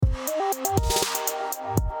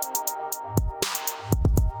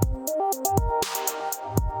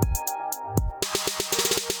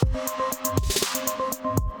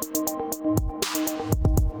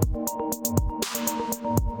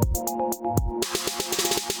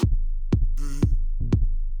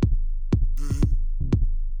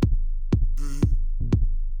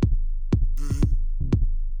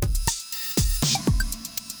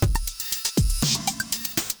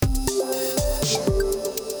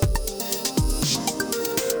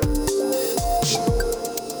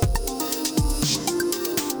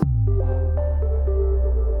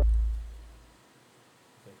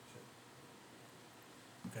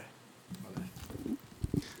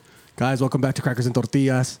Guys, welcome back to Crackers and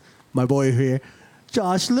Tortillas. My boy here,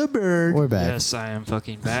 Josh LeBerg. We're back. Yes, I am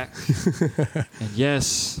fucking back. And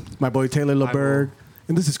yes, My boy Taylor LeBerg.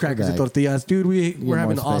 And this is Crackers and back. Tortillas. Dude, we're more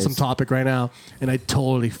having an awesome space. topic right now. And I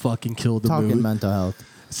totally fucking killed the Talking mood. mental health.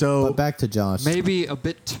 So, But back to Josh. maybe a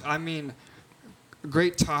bit.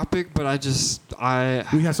 Great topic, but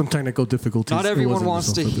we have some technical difficulties. not It everyone wasn't wants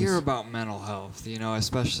just to on hear purpose. about mental health. You know,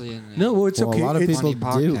 especially in No, well, it's Well, okay. a lot of It's- people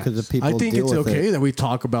funny do podcast. because people I think deal it's with okay it. that we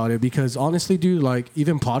talk about it because honestly, dude, like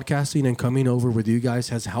even podcasting and coming over with you guys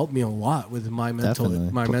has helped me a lot with my mental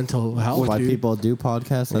Definitely. mental health. That's why dude. people do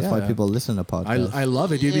podcasts. That's why Yeah. people listen to podcasts. I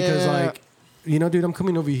love it, dude, because Yeah. like, you know, dude, I'm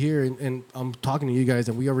coming over here and I'm talking to you guys,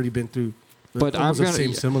 and we already been through But almost I'm the gonna-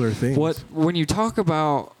 same similar things. when you talk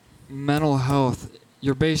about mental health,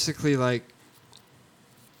 you're basically like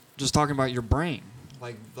just talking about your brain,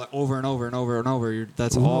 like over and over and over and over.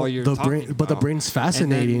 That's all you're the talking brain, about. but the brain's And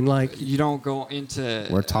fascinating. then Like, you don't go into.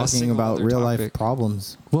 We're a talking single about other real life topic.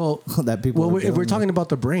 problems well, that people. are if dealing we're talking with. about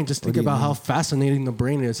the brain, just think do you about how mean? fascinating the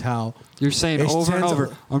brain is. How You're saying It over and stands over,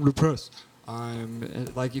 out- I'm depressed.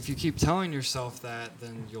 Like if you keep telling yourself that,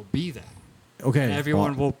 then you'll be that. okay, And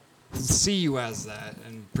everyone will see you as that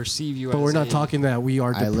and perceive you but as we're not a- talking that we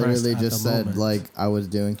are I depressed. literally at just the said moment. like I was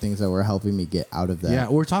doing things that were helping me get out of that. yeah,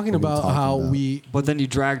 we're talking What are we about talking how about? But then you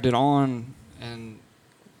dragged it on, and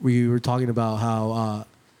we were talking about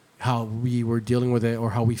how we were dealing with it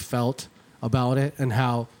or how we felt about it, and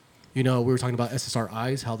how, you know, we were talking about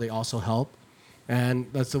SSRIs, how they also help, and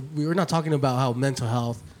we were not talking about how mental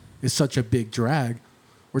health is such a big drag.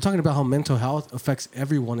 We're talking about how mental health affects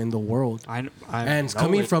everyone in the world. I And know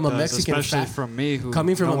coming it from a does, Mexican especially fa- from me, who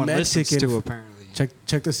coming from no a one listens Mexican to apparently.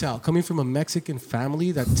 Check this out. Coming from a Mexican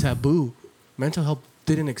family, that taboo, mental health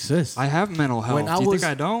didn't exist. I have mental health. When I Do you was-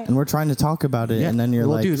 think I don't? And we're trying to talk about it, Yeah. and then you're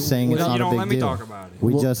Well, like dude, saying well, it's you not a don't big let me deal. talk about it.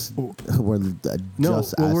 We Well, just we're No,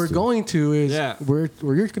 just what asked we're you. going to is Yeah. we're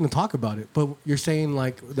going to talk about it, but you're saying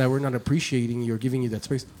like that we're not appreciating you or giving you that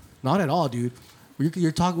space. Not at all, dude.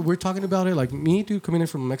 We're talking about it like me, dude, coming in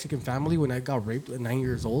from a Mexican family when I got raped at 9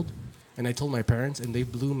 years old, and I told my parents, and they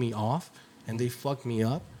blew me off, and they fucked me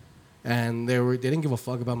up, and they didn't give a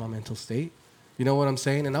fuck about my mental state. You know what I'm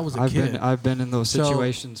saying? And I was a kid. I've been in those So-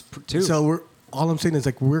 situations too. So all I'm saying is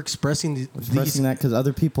like we're expressing these. expressing that because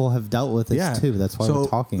other people have dealt with this Yeah. too. That's why So- we're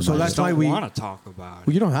talking so about that's it. why don't we- want to talk about Well,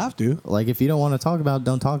 it. you don't have to. Like if you don't want to talk about it,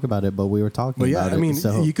 don't talk about it. But we were talking But yeah, about I it. mean,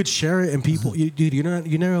 so you could share it, and people, dude, you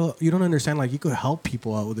don't understand. Like, you could help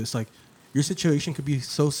people out with this. Like, your situation could be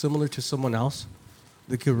so similar to someone else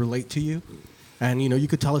that could relate to you, and you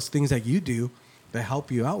could tell us things that you do that help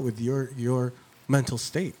you out with your mental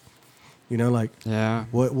state. You know, like Yeah.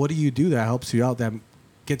 what do you do that helps you out, that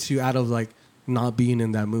gets you out of like not being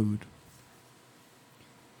in that mood?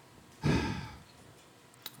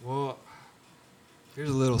 Well, here's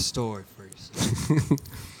a little story for you.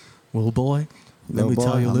 Well, boy, let Little me boy,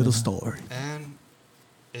 tell you a I'm little in- story. And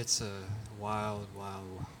it's a wild.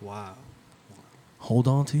 Hold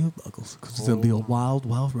on to your buckles, because it's gonna be a Hold on. wild,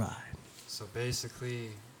 wild ride. So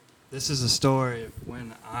basically, this is a story of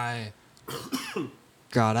when I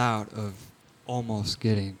got out of almost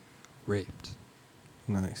getting raped.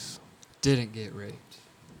 Nice. Didn't get raped.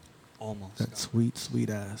 Almost. That got sweet, sweet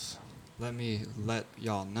ass. Let me let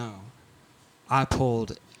y'all know. I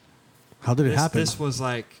pulled. How did it happen? This was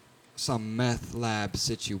like some meth lab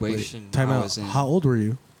situation. Time I out. was in. How old were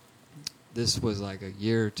you? This was like a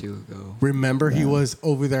year or two ago. Remember, he Yeah. was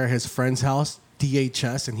over there at his friend's house,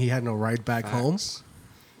 DHS, and he had no ride back home. Facts.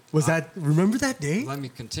 Remember that day? Let me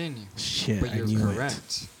continue. Shit, But I you're knew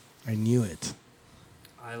correct. it. I knew it.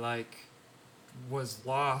 I was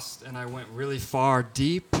lost, and I went really far,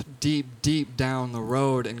 deep down the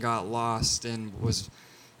road, and got lost, and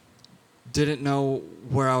didn't know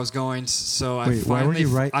where I was going. So Wait, why were you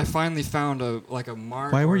right- I finally found a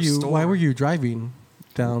mark. Why or were a you? store. Why were you driving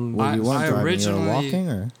down? Well, you weren't I driving. You were originally- walking,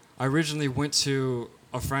 or I originally went to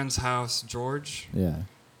a friend's house, George, yeah.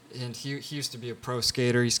 and he used to be a pro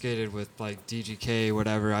skater. He skated with like DGK,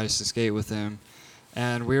 whatever. I used to skate with him.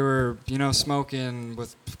 And we were, smoking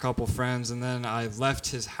with a couple friends, and then I left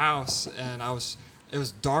his house, and it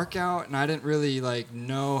was dark out, and I didn't really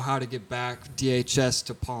know how to get back DHS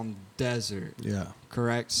to Palm Desert. Yeah.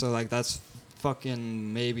 Correct? So that's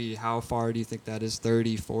fucking maybe, how far do you think that is?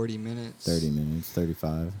 30, 40 minutes? 30 minutes,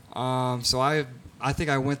 35. So I think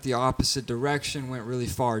I went the opposite direction, went really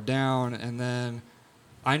far down, and then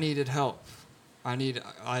I needed help. I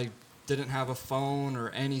didn't have a phone or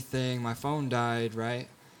anything. My phone died, right?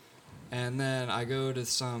 And then I go to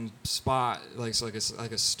some spot, like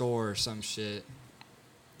a store or some shit,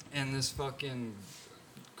 and this fucking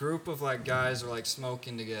group of guys are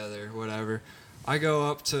smoking together, whatever. I go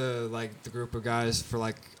up to like the group of guys for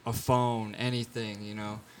like a phone, anything, you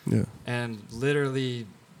know. Yeah. And literally,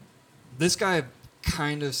 this guy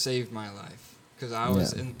kind of saved my life because I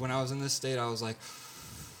was when I was in this state, I was like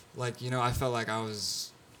you know, I felt like I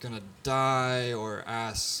was gonna die or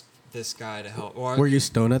ask this guy to help. Or Were you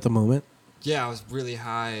stoned at the moment? yeah, I was really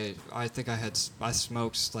high. I think I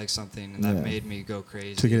smoked like something and that made me go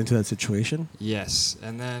crazy. To get into that situation? Yes,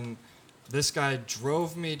 and then this guy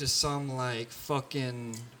drove me to some like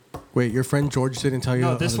fucking. Wait, your friend George didn't tell you? No,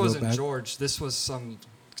 how this to go wasn't back? George. This was some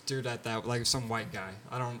dude at that, like some white guy.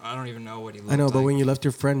 I don't even know what he looked I know, like. but when you left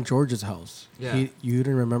your friend George's house, Yeah. you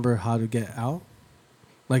didn't remember how to get out?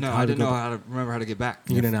 Like no, how I to didn't go know back? how to remember how to get back.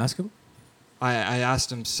 You didn't ask him? I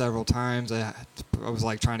asked him several times. I was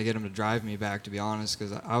like trying to get him to drive me back, to be honest,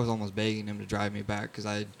 because I was almost begging him to drive me back because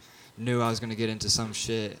I knew I was going to get into some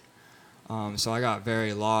shit. So I got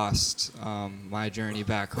very lost my journey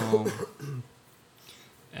back home.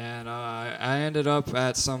 And I ended up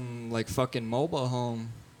at some like fucking mobile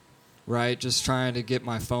home, right? Just trying to get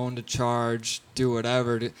my phone to charge, do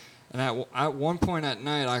whatever. And at one point at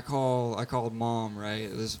night, I called mom, right?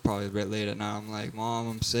 This is probably a bit late at night. I'm like, Mom,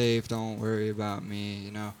 I'm safe. Don't worry about me,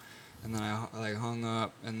 you know. And then I like hung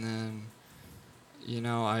up, and then, you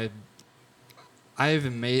know, I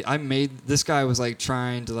made this guy was like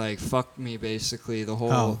trying to like fuck me basically the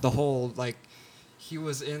whole like he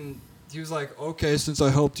was like, okay, since I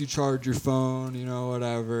helped you charge your phone, you know,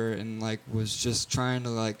 whatever, and like was just trying to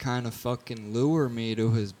like kind of fucking lure me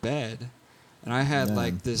to his bed. And I had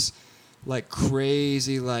like this like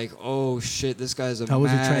crazy like, oh shit, this guy's a How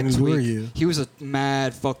was he trying to lure you? He was a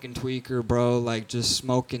mad fucking tweaker, bro, like just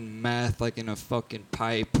smoking meth like in a fucking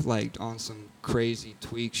pipe, like on some crazy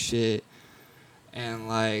tweak shit. And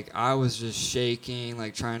like I was just shaking,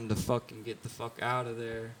 like trying to fucking get the fuck out of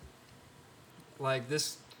there. Like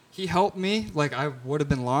this, he helped me. Like I would have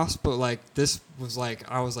been lost, but like this was like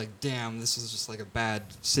I was like, damn, this is just like a bad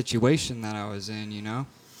situation that I was in, you know.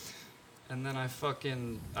 And then I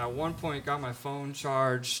fucking at one point got my phone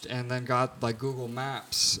charged, and then got like Google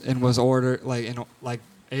Maps and was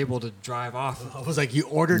able to drive off. I was like, you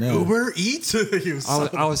ordered Uber Eats?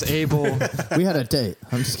 I was able. We had a date.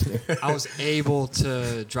 I'm just kidding. I was able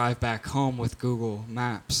to drive back home with Google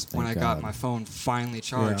Maps when I got God. my phone finally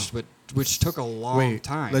charged, but which took a long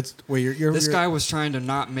time. This guy was trying to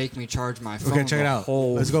not make me charge my phone. Okay, check it out.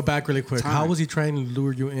 Let's go back really quick. time. How was he trying to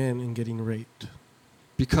lure you in and getting raped?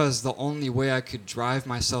 Because the only way I could drive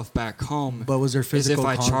myself back home But was there physical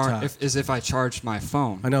contact? is if I charged my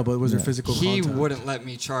phone. I know, but was there physical He contact? wouldn't let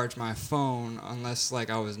me charge my phone unless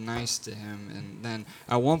like I was nice to him. And then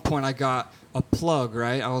at one point I got a plug,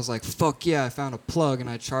 right? I was like, fuck yeah, I found a plug, and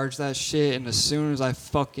I charged that shit. And as soon as I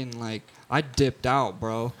fucking like, I dipped out,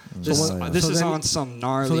 bro. This is on some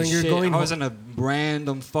gnarly shit. I was in a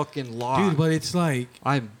random fucking lot. Dude, but it's like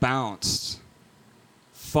I bounced.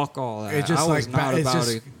 Fuck all that. it's just I was like not about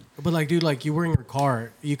it. But like, dude, like you were in your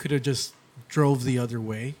car, you could have just drove the other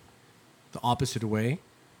way, the opposite way.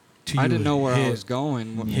 I didn't know where I was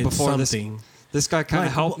going before something. This guy kind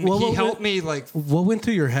of helped me. He helped me like. What went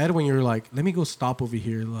through your head when you were like, "Let me go stop over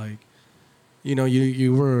here"? Like, you know,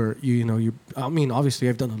 I mean, obviously,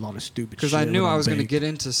 I've done a lot of stupid. Because I knew I was gonna get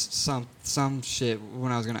into some shit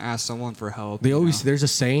when I was gonna ask someone for help. There's a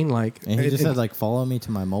saying like, And he just said like, follow me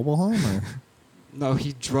to my mobile home, or No,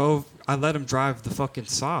 he drove. I let him drive the fucking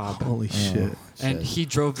Saab. Holy shit! And he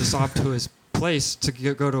drove the Saab to his place to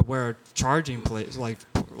go to where a charging place like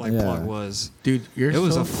plug was. Dude, it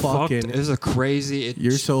was a crazy.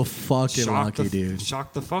 You're so fucking lucky, dude.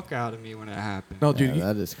 Shocked the fuck out of me when it happened. No, dude,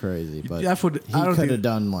 that is crazy. But he could have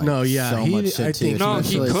done like so much shit too. No,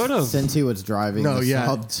 he could have. Since he was driving the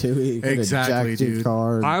Saab too, he could have jacked your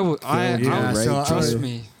car. Trust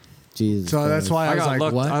me. Jesus. So that's why I was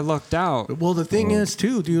like, what? I lucked out. Well, the thing is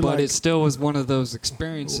too, dude. But like, it still was one of those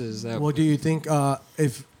experiences that. Well, do you think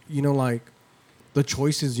if you know, like, the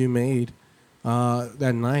choices you made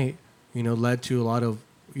that night, you know, led to a lot of,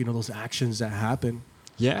 you know, those actions that happened?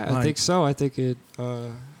 Yeah, like, I think so. I think it.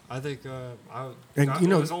 And, you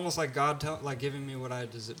know, it was almost like God giving me what I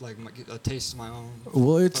deserve, like a taste of my own.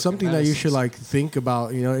 Well, it's something medicines. that you should like think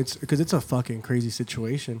about. You know, it's because it's a fucking crazy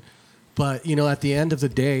situation. But you know, at the end of the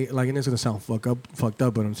day, like, and it's gonna sound fucked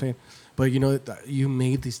up, but I'm saying, but you know, you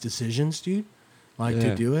made these decisions, dude, like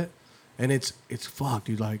to do it, And it's fucked,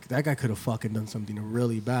 dude. Like that guy could have fucking done something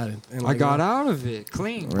really bad. And I like, got out of it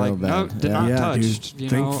clean. Real Like no, bad. did Yeah. not Yeah, touch. dude. You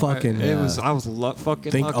Thank know, fucking- it yeah. was. I was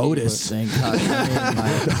fucking. Thank lucky, Otis. Thank God.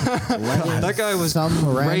 I mean, like, That guy was some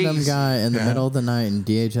random crazy. guy in the Yeah. middle of the night in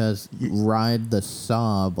DHS ride the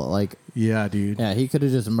saw, but like, yeah, dude. yeah, he could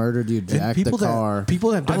have just murdered you, And jacked the car.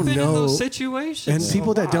 people that I've don't been in know, those situations. and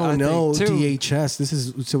people that a lot, don't I know think, too. DHS. This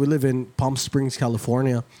is so we live in Palm Springs,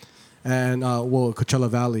 California, and Coachella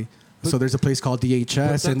Valley. So there's a place called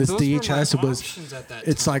DHS, and this those were my DHS was options at that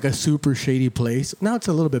it's time. like a super shady place. Now it's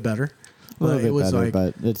a little bit better. A little But bit it was better, like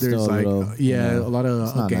but it's there's still a like little, yeah, you know, a lot it's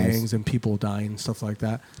of not gangs nice. and people dying and stuff like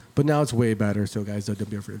that. But now it's way better. So guys, don't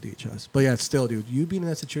be afraid of DHS. But yeah, still, dude, you being in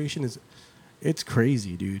that situation it's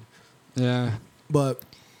crazy, dude. Yeah. But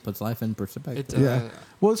Puts life in perspective. It, yeah,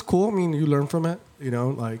 well, it's cool. I mean, you learn from it. You know,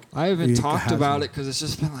 like I haven't you talked have about some- it because it's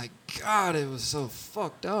just been like, God, it was so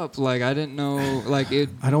fucked up. Like I didn't know. Like it.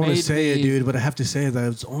 I don't want to made say it, me- dude, but I have to say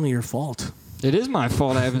that it's only your fault. It is my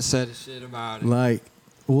fault. I haven't said shit about it. Like,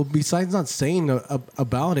 well, besides not saying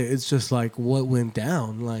about it, it's just like what went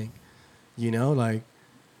down. Like, you know, like,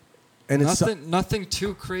 and Nothing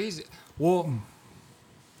too crazy.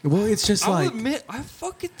 Well, it's just I'll like, admit, I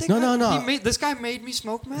fucking think No. this guy made me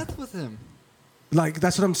smoke meth with him. like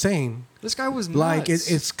that's what I'm saying. This guy was nuts. Like,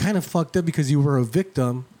 it's kind of fucked up because you were a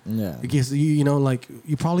victim. Yeah. Because you know, like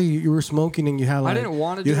you were smoking and you had like didn't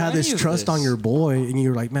wanna you do had any this of trust this. on your boy and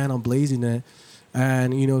you're like, man, I'm blazing it,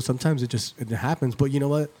 and you know sometimes it happens, but you know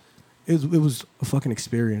what, it was a fucking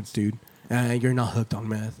experience, dude, and you're not hooked on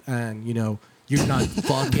meth, and you know you're not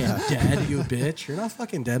fucking dead, you bitch, you're not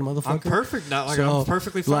fucking dead, motherfucker. I'm perfect now. Like So, I'm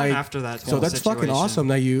perfectly fine like, after that. So whole that's fucking situation. awesome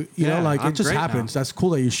that you Yeah, know, like I'm it just great now. happens. That's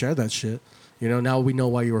cool that you share that shit. You know, now we know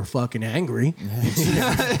why you were fucking angry.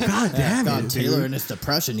 God damn God, it, Taylor dude. in his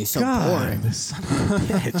depression, he's so God, boring. this son of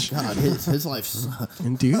a bitch. God, his life's.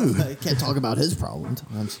 Dude. I can't talk about his problems.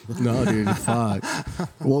 No, dude, fuck.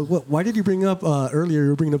 Well, why did you bring up earlier? You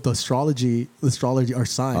were bringing up the astrology, our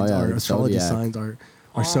signs, Oh, yeah, our the astrology zodiac. signs,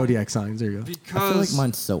 our zodiac signs. There you go. Because I feel like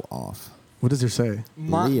mine's so off. What does it say?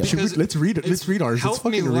 Leo. because Let's read it. Let's read ours. Let's Helped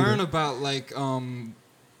me fucking read learn it. about like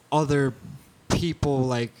other people,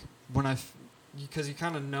 like when because you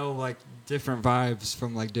kind of know like different vibes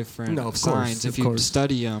from like different No, of course, signs of if you course.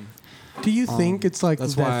 study them. Do you think it's like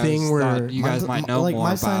That's why that I thing was where thought you guys might know like more my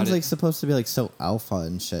about sign's it. like supposed to be like so alpha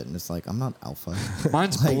and shit, and it's like I'm not alpha.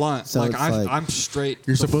 Mine's like, blunt. so Like it's I'm straight.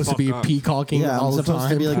 you're the supposed to fuck be up. peacocking Yeah, all I'm the supposed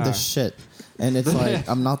time? to be like Yeah. the shit, and it's like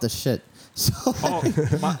I'm not the shit. So Oh,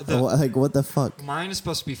 like what the fuck? mine is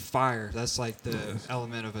supposed to be fire. That's like the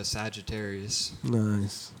element of a Sagittarius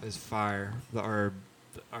Nice. is fire. Or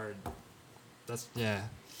that's yeah.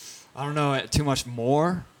 I don't know too much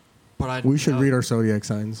more, but We should know- read our zodiac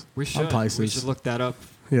signs. We I'm should. Pisces. We should look that up.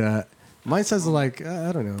 Yeah, mine says like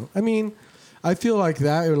I don't know. I mean, I feel like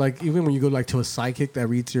that, or like even when you go like to a psychic that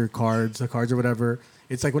reads your cards, the cards or whatever.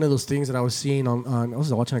 It's like one of those things that I was seeing on I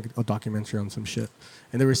was watching like a documentary on some shit,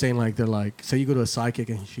 and they were saying like they're like, say you go to a psychic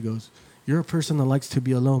and she goes, you're a person that likes to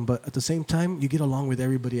be alone, but at the same time you get along with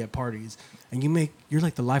everybody at parties, and you're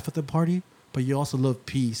like the life of the party, but you also love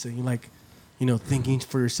peace, and you like, you know, thinking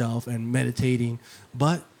for yourself and meditating,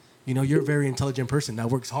 but you know, you're a very intelligent person that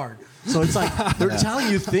works hard. So it's like they're telling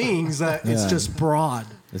you things that it's Yeah. just broad.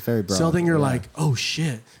 It's very broad. So then you're yeah. like, oh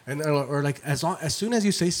shit, and or like as soon as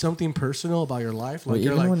you say something personal about your life, like Well,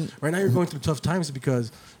 you're even like, when- right now you're going through tough times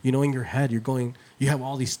because you know in your head you have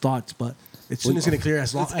all these thoughts, but it's soon as it's gonna clear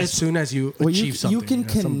as soon as you well, achieve something. you can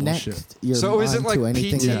some bullshit. connect your So mind is it like to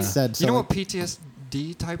anything PT? that's said. So You know like, what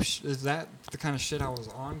PTSD type is that the kind of shit I was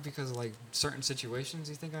on because of like certain situations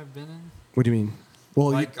you think I've been in? What do you mean?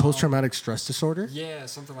 Well, Like, post-traumatic stress disorder. Yeah,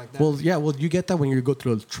 something like that. Well, yeah. Well, you get that when you go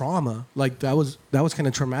through a trauma. Like that was kind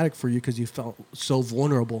of traumatic for you because you felt so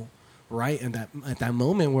vulnerable, right? And that at that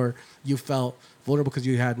moment where you felt vulnerable because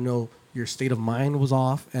you had your state of mind was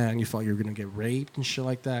off and you felt you were gonna get raped and shit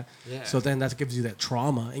like that. Yeah. So then that gives you that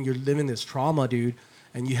trauma, and you're living this trauma, dude,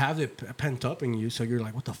 and you have it pent up in you. So you're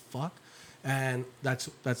like, what the fuck? And that's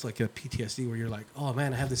like a PTSD where you're like, oh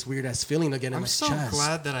man, I have this weird ass feeling again in I'm my so chest.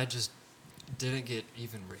 glad that I just didn't get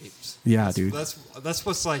even raped. Yeah, That's- dude. That's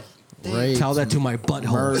what's like. damn. Rape, Tell that to my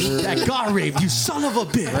butthole. murder. That got raped, you son of a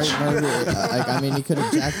bitch. right, murder, like, I mean, he could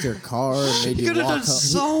have jacked your car, made You you could have walk done up.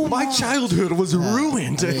 so My much. childhood was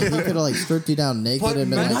ruined. I mean, he could have like stripped you down naked But and been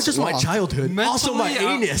man, like, Not just my walk. childhood, also my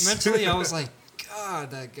anus. Mentally, I was like,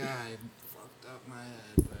 God, that guy fucked up my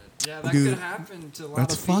head. But yeah, that Dude, could happen to a lot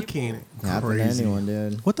That's of people. fucking Happen to crazy. anyone,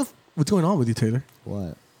 dude. What's going on with you, Taylor?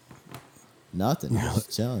 What? Nothing.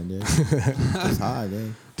 Just chilling, dude. Just high,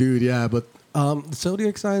 dude. Dude, yeah, but the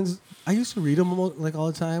zodiac signs, I used to read them like all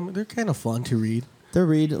the time. They're kind of fun to read.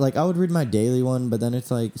 I would read my daily one, but then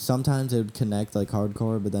it's like sometimes it would connect like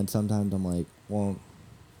hardcore, but then sometimes I'm like, well,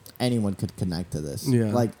 anyone could connect to this,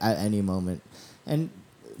 like at any moment, and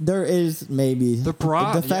there is maybe the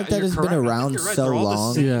fact that it's been around so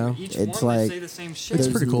long. It's like say the same shit. It's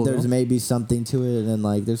pretty cool. There's maybe something to it, and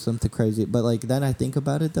like there's something crazy, but like then I think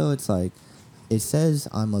about it though, it's like it says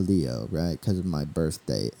I'm a Leo, right, because of my birth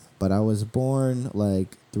date, but I was born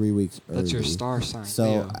like 3 weeks early. That's your star sign. So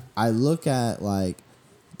Leo. I look at like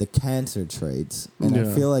the Cancer traits, and I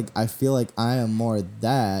feel like I am more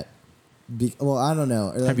that. Well, I don't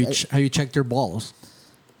know. Have you checked your balls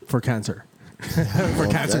for cancer? For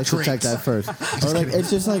cancer I should traits. check that first. Or like,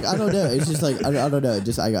 it's just like I don't know. It's just like I don't know.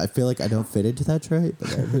 I feel like I don't fit into that trait, but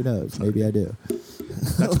who knows? Maybe I do.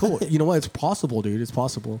 That's cool. You know what? It's possible, dude. It's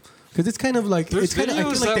possible. Because it's kind of like There's I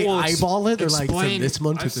feel like they eyeball it. They're like from this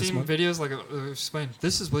month to this month. I've seen videos like explain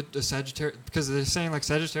this is what a Sagittarius, because they're saying like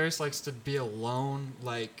Sagittarius likes to be alone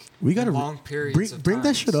like we gotta long periods. Bring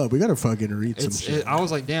that shit up. We gotta fucking read some shit. I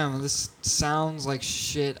was like, damn, this sounds like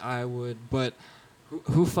shit I would, but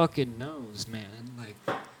who fucking knows, man? Like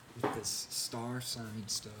with this star sign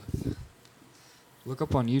stuff. Look it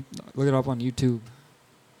up on YouTube.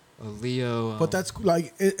 A Leo. But that's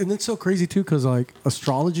like, and it's so crazy too, because like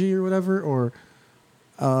astrology or whatever, or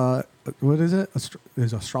what is it?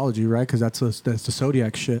 It's astrology, right? Because that's the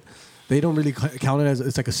zodiac shit. They don't really count it as,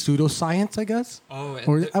 it's like a pseudoscience, I guess. Oh, and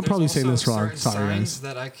or I'm probably saying this wrong. Sorry, Sorry, signs guys.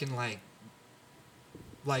 that I can like.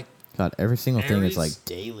 God, every single thing is Aries, like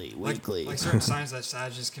daily, weekly. Like certain signs that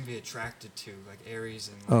Sagittarius can be attracted to, like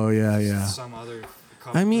Aries and some other.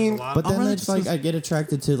 I mean, but then it's like I get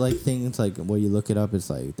attracted to like things like when you look it up, it's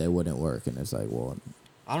like they wouldn't work, and it's like, well,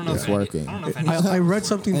 I don't know it's if working. I don't know if I read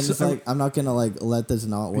something. And it's like I'm not gonna like let this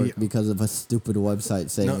not work because of a stupid website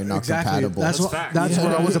saying you're not compatible. That's what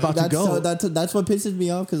I was about to go. That's what pisses me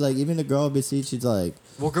off, because like even the girl I see, she's like,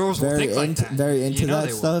 well, girls will think like that. Very into that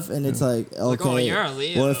stuff, and it's like, okay, like, oh, you're a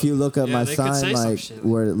Leo. Well, if you look up my sign, like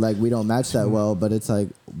we're like we don't match that well, but it's like,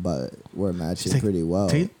 but we're matching pretty well.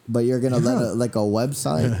 But you're gonna let a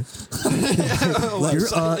website.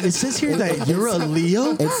 It says here that you're a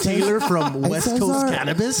Leo. It's Taylor from West Coast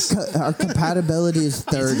Cannabis. Our compatibility is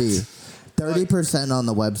 30% on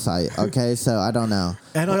the website. Okay, so I don't know.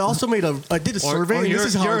 And I also I did a survey. And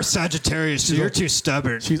you're a Sagittarius, so you're too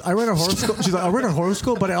stubborn. I read a horoscope. She's like, I read a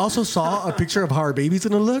horoscope, but I also saw a picture of how our baby's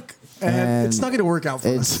gonna look, and it's not gonna work out for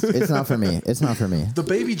us. It's not for me. It's not for me. The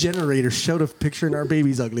baby generator showed a picture, and our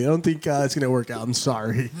baby's ugly. I don't think it's gonna work out. I'm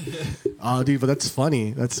sorry, dude. But that's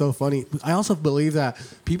funny. That's so funny. I also believe that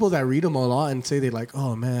people that read them a lot and say they like,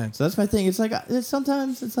 oh man. So that's my thing. It's like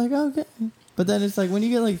sometimes it's like okay, but then it's like when you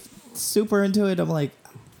get like super into it, I'm like,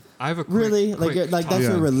 I have a that's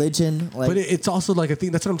your religion. Like, but it's also like a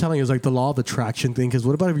thing. That's what I'm telling you. Is like the law of attraction thing. Because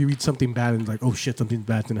what about if you read something bad and like, oh shit, something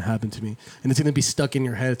bad's gonna happen to me, and it's gonna be stuck in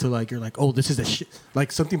your head to like you're like, oh, this is the shit.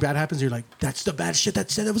 Like something bad happens, you're like, that's the bad shit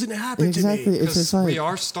that said that was gonna happen to me. It's just like we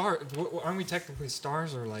are aren't we technically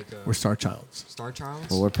stars or like we're star childs? Star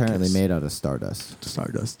childs. Well, we're apparently made out of stardust.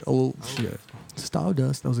 Stardust. Oh shit.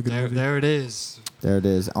 Stardust. That was a good movie. There it is. There it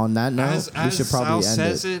is. On that note, we should probably end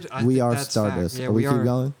it. We are Stardust. Yeah, we keep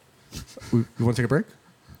going? You want to take a break?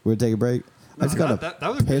 We're going to take a break? I just got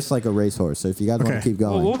to piss like a racehorse, so if you guys want to keep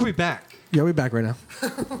going. Well, we'll be back. Yeah, we'll be back right now.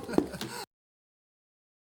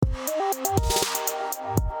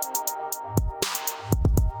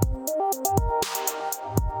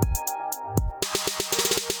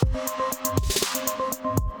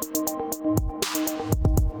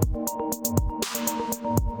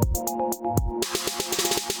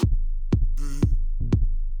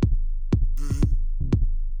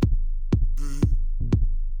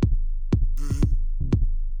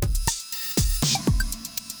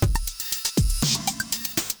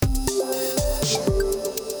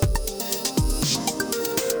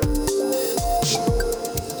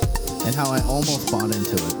 How I almost bought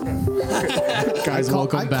into it. Guys,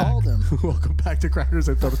 welcome back. Called him. Welcome back to Crackers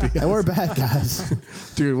and Tortillas. And we're back, guys.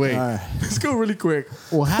 Dude, wait. Let's go really quick.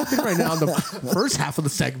 What happened right now in the first half of the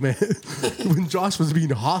segment when Josh was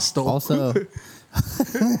being hostile? Also,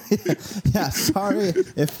 yeah, sorry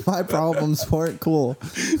if my problems weren't cool.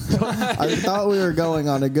 I thought we were going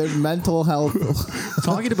on a good mental health.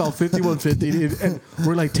 Talking about 5150, and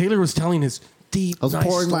we're like, Taylor was telling his deep, I was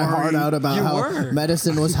pouring my heart out about how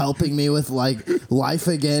medicine was helping me with like life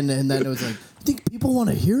again, and then it was like, I think people want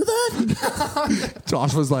to hear that.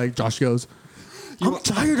 Josh goes, I'm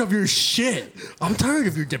tired of your shit. I'm tired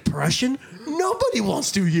of your depression. Nobody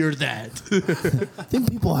wants to hear that. I think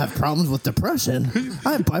people have problems with depression.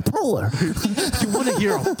 I'm bipolar. You want to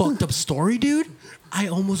hear a fucked up story, dude? I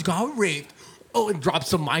almost got raped oh, and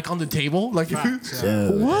drops the mic on the table. Like, Facts, yeah.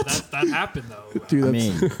 what? That happened though. Dude,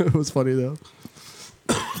 it was funny though.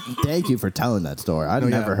 Thank you for telling that story. I'd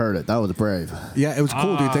never heard it. That was brave. Yeah, it was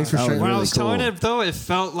cool, dude. Thanks for that was sharing. When really I was cool. telling it though, it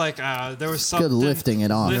felt like there was something good lifting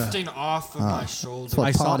it off. lifting off of my shoulder. what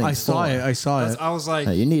I saw potting's it. I saw it. I was like,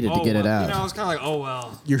 Hey, you needed to get it well. out. You know, I was kind of like, oh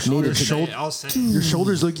well. Your shoulders, I'll say it. your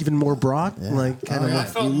shoulders look even more broad. Like, kind of I like.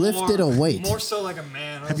 felt You lifted more, a weight. More so like a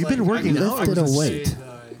man. Have you been working out? Lifted a say weight.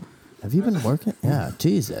 that Have you been working? Yeah,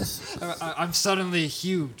 Jesus. I'm suddenly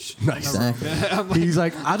huge. Nice. Exactly. He's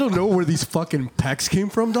like, I don't know where these fucking pecs came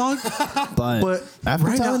from, dog. But after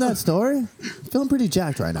right telling now- that story, feeling pretty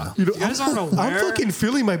jacked right now. You know, guys aren't aware? I'm fucking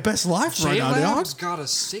feeling my best life right now, dog. J-Lab's got a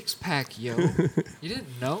 6-pack, yo. You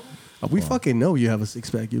didn't know? We fucking know you have a six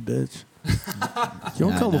pack, you bitch. You don't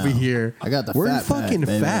Yeah, I come over know. here. I got the We're fat pack, fucking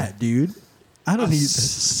baby. fat, dude. I don't need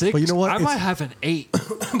 6. But you know what? I It's- might have an 8.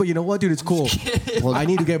 But you know what, dude? It's cool. Well, I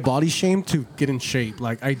need to get body shamed to get in shape.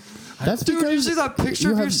 Like That's Dude, because did you see that picture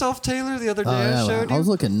you of have- yourself, Taylor, the other day yeah, I showed you? I was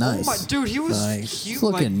looking nice. Oh my, dude, he was Nice. cute,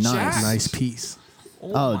 Looking like, nice. jacked. nice piece.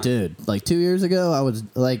 Oh, dude. Like 2 years ago, I was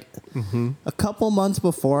like a couple months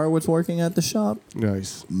before I was working at the shop,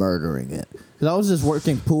 Nice. murdering it. Because I was just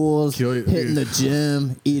working pools, Kill it, hitting dude. the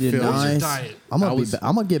gym, eating Feel it. What was your nice. diet?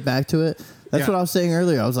 I'm gonna get back to it. That's Yeah. what I was saying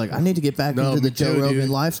earlier. I was like, I need to get back No, into the me Joe too, Rogan dude.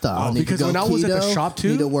 lifestyle. I need Because to go when I was at the keto, shop, too-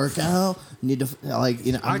 need to work out, need to I'm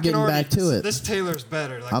getting back to it. This Taylor's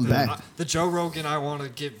better. Like I'm back. The Joe Rogan, I want to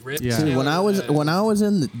get ripped. Yeah. See, Taylor, when I was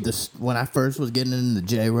in when I first was getting in the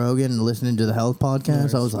Jay Rogan and listening to the health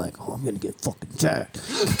podcast, I was like, oh, I'm gonna get fucking jacked.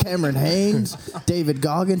 Cameron Haynes, David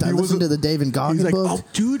Goggins. I listened to the David Goggins He's like, book. oh,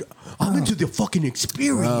 dude, I'm into the fucking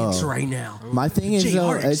experience right now. My thing is,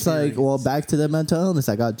 though, JR it's like, well, back to the mental illness.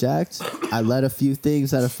 I got jacked. I let a few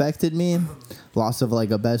things that affected me. Loss of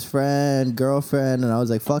like a best friend, girlfriend, and I was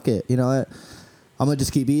like, fuck it. You know what? I'm gonna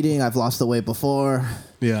just keep eating. I've lost the weight before.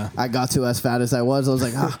 Yeah. I got to as fat as I was. I was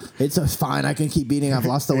like, it's fine. I can keep eating. I've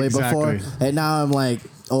lost the weight Exactly. before, and now I'm like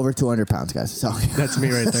over 200 pounds, guys. So That's me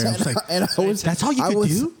right there. I was like, and I was, that's all you could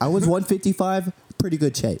do? I was 155, pretty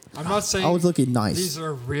good shape. I'm not saying I was looking nice. These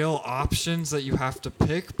are real options that you have to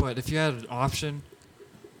pick, but if you had an option,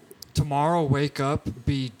 tomorrow wake up,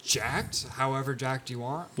 be jacked, however jacked you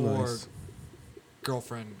want, or Nice.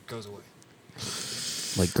 girlfriend goes away.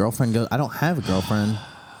 Like girlfriend goes. I don't have a girlfriend.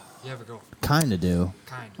 You have a girlfriend, Kind of do.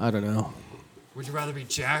 kind. I don't know. Would you rather be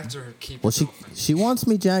jacked or keep Well, your girlfriend? she wants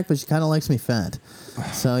me jacked, but she kind of likes me fat.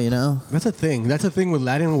 So you know. That's a thing. That's a thing with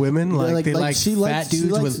Latin women. Like, they like fat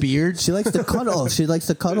dudes with beards. She likes to cuddle. She likes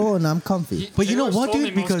to cuddle, and I'm comfy. But you know Taylor's what, told me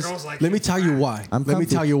dude? most Because girls like let me it tell you fat. why. I'm Let me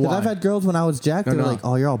comfy. tell you 'Cause why. I've had girls when I was jacked. No, They're no. like,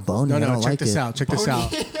 "Oh, you're all bony. I No, don't check like this it." out. Check this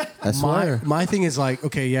out. I swear. My thing is like,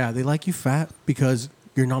 okay, yeah, they like you fat because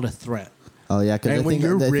you're not a threat. Oh yeah, because And when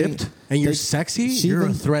you're ripped and you're sexy, you're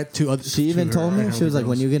a threat to other. She even to told me, her she was like, girls.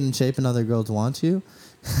 when you get in shape and other girls want you,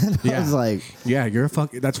 and I Yeah. was like, yeah, you're a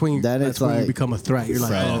fuck. That's when you. Then That's it's when you like- become a threat. You're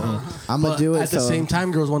like, Right. oh. I'm gonna But do it. At the so same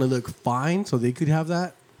time, girls want to look fine, so they could have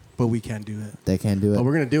that, but we can't do it. they can't do it. But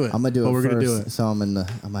we're gonna do it. I'm gonna do But it we're first, gonna do it. so I'm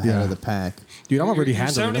ahead Yeah. of the pack. Dude, I'm already You're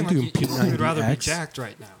handling it. I'm sounding doing like you'd rather be P90X. jacked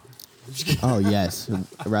right now. Oh yes,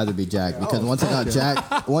 I'd rather be jacked because once I got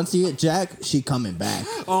jacked, once you get jacked, she coming back.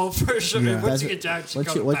 Oh, for sure. Yeah. Once you get jacked, you Once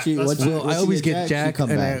go you- once back. you- That's once fine. you- Well, once I always get get jacked, you jack come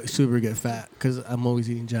and back. I super get fat because I'm always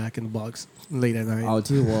eating jack in the box late at night. Oh,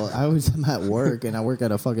 dude. Well, I always am at work, and I work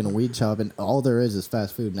at a fucking weed shop, and all there is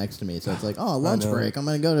fast food next to me. So it's like, oh, lunch know. break. I'm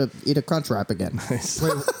gonna go to eat a Crunch Wrap again.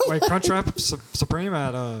 Wait, Crunchwrap Supreme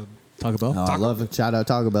at Taco Bell. Oh, I love it. Shout out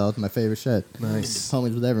Taco Bell. It's my favorite shit. Nice.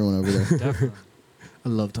 Homies with everyone over there. definitely. I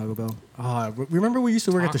love Taco Bell. Remember we used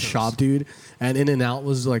to work at the Tacos. shop, dude, and In-N-Out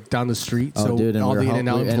was like down the street. Oh, so dude, and all the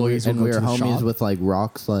In-N-Out employees and would we go were to the homies shop. with like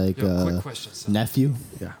Rock's like Yo, quick question. Son. nephew.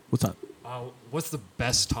 Yeah. What's up? What's the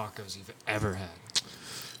best tacos you've ever had?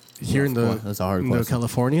 Here in the That's a hard in question.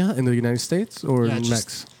 California, in the United States, or Yeah, in just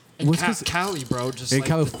Mex? in What's this? Cali, bro. Just In, like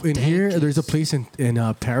in the here, dankest. there's a place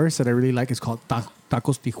in Paris that I really like. It's called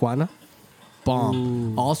Tacos Tijuana.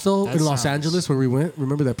 Bomb. Also that in Los sounds- Angeles where we went.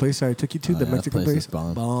 Remember that place I took you to, Oh, the yeah, that Mexican place is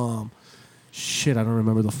place? bomb. Shit, I don't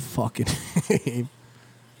remember the fucking name.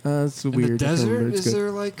 That's in weird. the I can't remember. desert. It's Is good.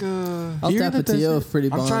 there like a? El Here in the Tapatio is desert?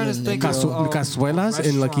 pretty I'm bomb. trying to and think then of- go- Cazuelas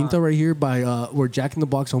in La restaurant. Quinta right here by where Jack in the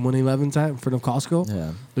Box on 111's at in front of Costco.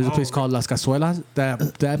 Yeah. There's a place Oh. called Las Cazuelas.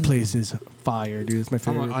 That place is fire, dude. It's my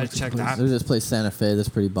favorite. I Mexican check place. that. There's this place Santa Fe that's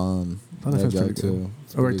pretty bomb. Santa There Fe's you go, pretty good. too.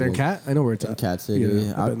 It's Oh, right pretty there in good. Cat? I know where it's In at. Cat City.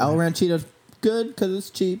 Yeah, I've been El there. Ranchito's good because it's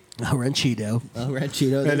cheap. El Ranchito. El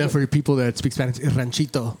Ranchito. And then for people that speak Spanish, El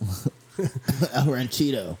Ranchito. El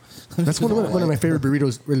Ranchito. That's one of my favorite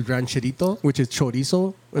burritos, El Rancherito, which is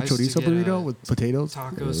chorizo, a I used to chorizo get, burrito with potatoes.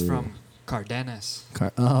 Tacos from Cardenas.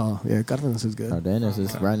 Cardenas is good. Cardenas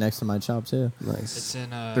is right next to my shop too. Nice. It's in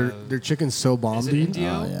their chicken's so bomb, is it dude. Indio?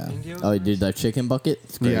 Oh yeah. Indio? Oh, dude, that chicken bucket.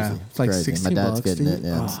 It's crazy. Yeah, it's like crazy. 16 My dad's bucks, getting dude. it.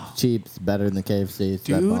 Yeah, Oh. it's cheap. It's better than KFC. It's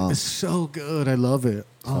that Dude, bomb. it's so good. I love it.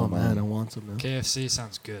 So Man, bomb. I want some now. KFC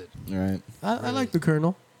sounds good. Right. I like the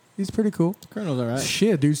Colonel. He's pretty cool. Colonel's alright.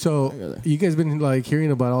 Shit, dude. So I go there. you guys been like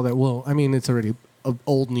hearing about all that? Well, I mean, it's already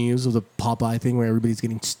old news of the Popeye thing where everybody's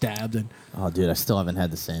getting stabbed, and Oh, dude, I still haven't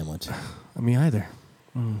had the sandwich. I mean either.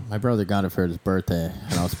 My brother got it for his birthday,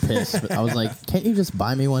 and I was pissed. But I was like, "Can't you just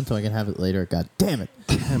buy me one so I can have it later?" God damn it!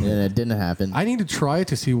 And it didn't happen. I need to try it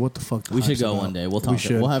to see what the fuck. The We should hype's go about. one day. We'll talk. We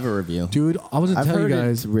should. We'll have a review. Dude, I was gonna I've tell you heard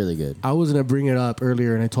guys. it's really good. I was gonna bring it up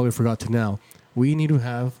earlier, and I totally forgot to now. We need to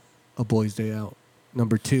have a Boys' Day Out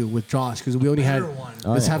number 2 with Josh because we only had. Better one.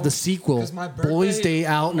 Oh, Let's yeah. have the sequel. 'Cause my birthday Boys' Day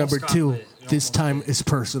Out almost number got 2. lit. It This almost time lit. is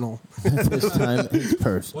personal. This time it's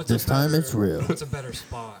personal. What's a This time better- it's real. What's a better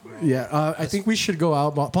spot, bro? Yeah, I think we should go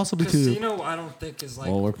out, possibly to. Casino, I don't think is like.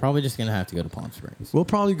 Well, we're probably just gonna have to go to Palm Springs. We'll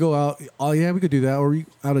probably go out. Oh yeah, we could do that, or we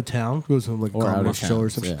out of town, go to some like Or out comedy of show or town,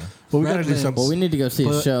 something. yeah. But we gotta do Redlands. something. Well, we need to go see a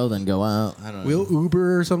But- show, then go out. I don't know. We'll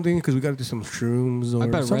Uber or something because we gotta do some shrooms or I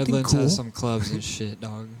bet something Redlands cool. has some clubs and shit,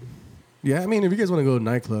 dog. Yeah, I mean, if you guys want to go to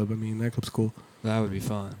nightclub, I mean, nightclub's cool. That would be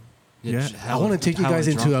fun. Get Yeah, I hella- want to take you hella guys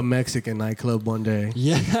into drunk. a Mexican nightclub one day.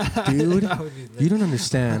 Yeah, Dude, that would be lit. you don't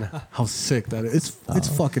understand how sick that is. It's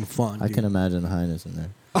fucking fun, I dude. can imagine the highness in there.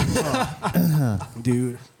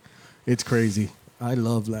 Dude, it's crazy. I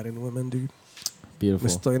love Latin women, dude. Me Beautiful.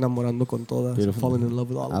 estoy enamorando con todas. Beautiful. Falling in love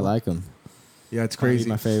with all of I them. like them. Yeah, it's crazy.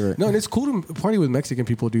 My favorite. No, and it's cool to party with Mexican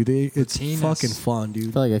people, dude. It's Latinas. fucking fun, I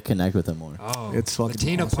dude. feel like I connect with them more. Oh, It's fucking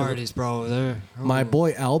Latina awesome. parties, bro. They're My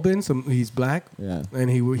boy Albin, he's black, Yeah. and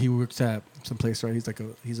he works at some place, right?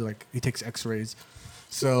 He's like he takes X-rays.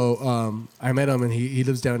 So I met him, and he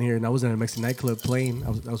lives down here, and I was in a Mexican nightclub playing.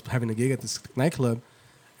 I was having a gig at this nightclub,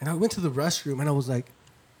 and I went to the restroom, and I was like,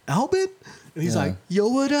 Albin? And he's Yeah. like, yo,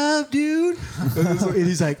 what up, dude? And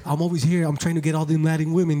he's like, I'm always here. I'm trying to get all them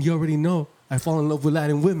Latin women. You already know. I fall in love with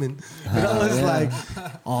Latin women. And I was like,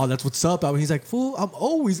 oh, that's what's up. And he's like, fool, I'm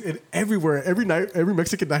always everywhere. Every night, every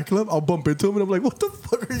Mexican nightclub, I'll bump into him, and I'm like, what the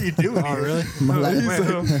fuck are you doing? Oh, really? Latin- And he's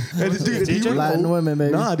like, and dude, he was- Latin women,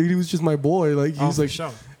 baby. Nah, dude, he was just my boy. Like Oh, he's for like,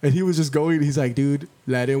 sure. and he was just going. He's like, dude,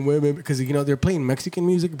 Latin women, because they're playing Mexican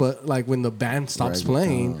music, but like when the band stops Reggaeton,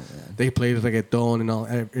 playing, yeah. they play reggaeton and all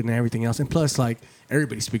and everything else. And plus, like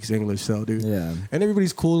everybody speaks English, so dude. Yeah. And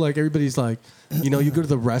everybody's cool. Like everybody's like, you go to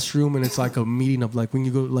the restroom and it's like a meeting of like when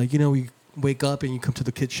you go, like you wake up and you come to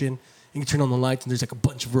the kitchen. And you turn on the lights and there's like a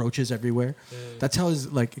bunch of roaches everywhere. Yeah. That's how it's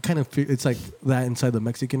like. It's like that inside the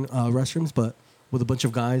Mexican restrooms, but with a bunch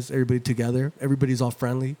of guys, everybody together. Everybody's all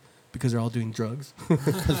friendly because they're all doing drugs.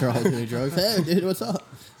 Because they're all doing drugs. Hey, dude, what's up?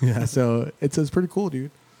 Yeah, so it's pretty cool,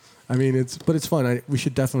 dude. I mean, it's fun. We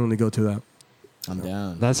should definitely go to that. I'm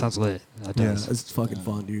down. That sounds lit. That Yeah, does. it's fucking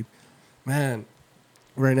fun, dude. Man,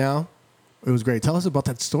 right now, it was great. Tell us about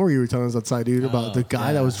that story you were telling us outside, dude, about the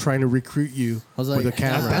guy that was trying to recruit you I was with a like,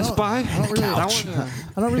 camera. Best Buy? I don't really, Couch.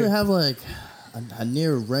 I don't really have like a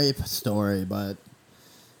near rape story, but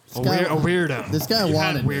A weirdo. This guy You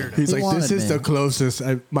had wanted me. weirdo. He's He like, wanted this is me. the closest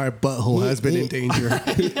my butthole has been in danger.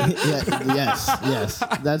 Yes.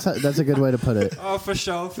 That's a good way to put it. Oh, for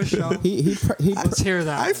sure, for sure. He Let's hear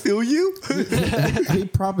that. I feel you. he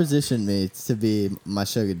propositioned me to be my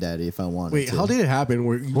sugar daddy if I wanted Wait, to. how did it happen?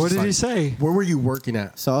 What did he say? Where were you working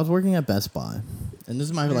at? So I was working at Best Buy, and this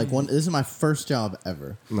is my this is my first job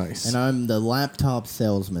ever. Nice. And I'm the laptop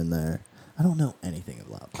salesman there. I don't know anything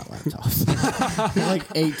about laptops. I'm like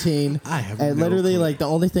 18. I have And no literally, clue. like, the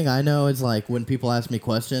only thing I know is, like, when people ask me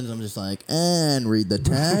questions, I'm just like, and read the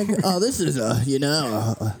tag. Oh, this is an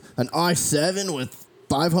i7 with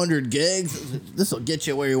 500 gigs. This will get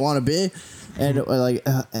you where you want to be. And,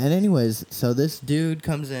 and anyways, so this dude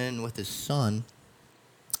comes in with his son.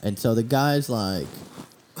 And so the guy's like,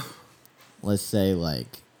 let's say,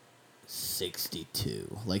 like,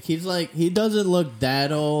 62. Like, he's like, he doesn't look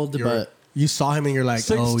that old, but... You saw him and you're like,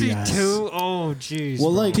 62? oh, yes. Oh, jeez.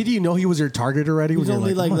 Well, bro. like, Did you know he was your target already? he was when you're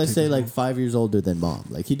only like I'm gonna let's take say this like man? 5 years older than mom.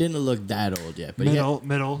 Like he didn't look that old yet, but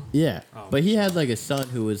middle. yeah. Oh. But he had like a son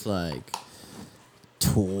who was like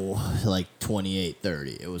 28,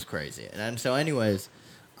 30. It was crazy. And so anyways,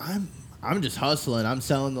 I'm just hustling. I'm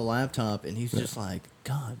selling the laptop, and he's just like,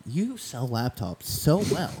 God, you sell laptops so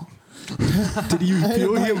well. Did you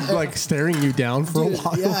feel him like staring you down for Dude, a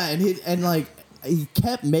while? yeah, and he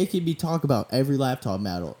kept making me talk about every laptop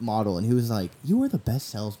model, and he was like, "You are the best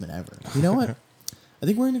salesman ever." You know what? I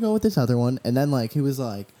think we're gonna go with this other one. And then like he was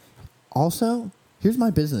like, "Also, here's my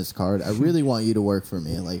business card. I really want you to work for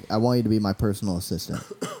me. Like, I want you to be my personal assistant."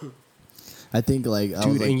 I think like I was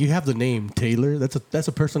Dude, like, and you have the name Taylor. That's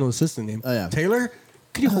a personal assistant name. Oh, yeah. Taylor,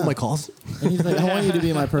 can you hold my calls? and he's like, I want you to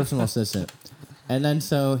be my personal assistant. And then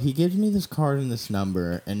so he gives me this card and this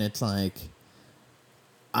number, and it's like,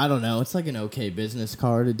 I don't know, it's like an okay business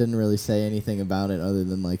card. It didn't really say anything about it other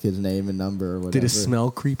than like his name and number or whatever. Did it smell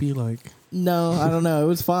creepy? Like, no, I don't know. It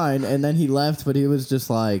was fine. And then he left, but he was just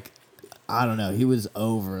like, I don't know. He was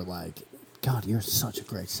over like, God, you're such a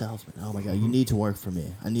great salesman. Oh my God, you need to work for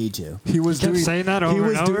me. I need you. he was kept doing saying that over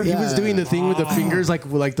and over? He was Yeah. doing the thing with the fingers, like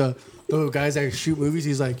the guys that shoot movies.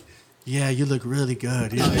 He's like, yeah, you look really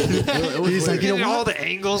good. He's like, you know all what? the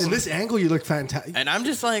angles. In this angle, you look fantastic. And I'm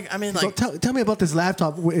just like, I mean, like, So tell me about this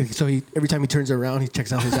laptop. So every time he turns around, he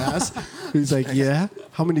checks out his ass. He's like, yeah,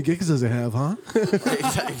 how many gigs does it have, huh?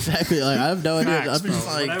 exactly. Like, I have no idea. I'm Facts, just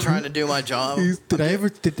bro. like Whatever. trying to do my job.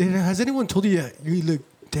 Has anyone told you that you look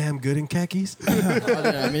damn good in khakis?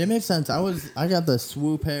 I mean, it makes sense. I got the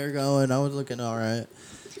swoop hair going. I was looking all right.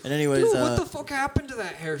 And anyways, Dude, what the fuck happened to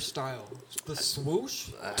that hairstyle? The swoosh?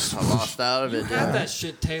 I lost out of You it. had dude. that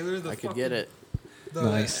shit, Taylor. I could get it.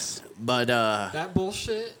 Nice. But That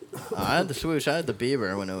bullshit. I had the swoosh. I had the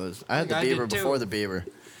Bieber when it was. I had the I did Bieber too. before the Bieber.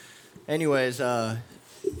 Anyways,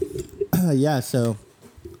 yeah. So,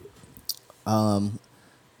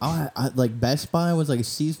 I like Best Buy was like a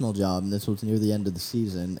seasonal job, and this was near the end of the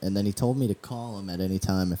season. And then he told me to call him at any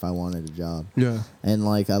time if I wanted a job. Yeah. And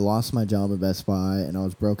like I lost my job at Best Buy, and I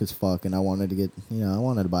was broke as fuck, and I wanted to get, I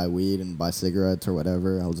wanted to buy weed and buy cigarettes or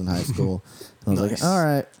whatever. I was in high school. And I was Nice. like, all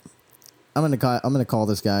right, I'm gonna call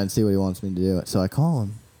this guy and see what he wants me to do. So I call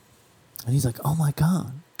him, and he's like, oh my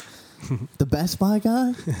God, the Best Buy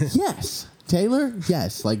guy? Yes. Taylor?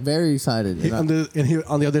 Yes. Like very excited. On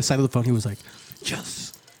the other side of the phone, he was like, yes.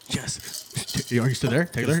 Are you still there,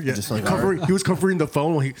 Taylor? Yeah. just like, He was covering the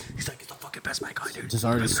phone while he's like, it's the fucking Best Buy guy, dude. Just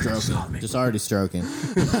already stroking.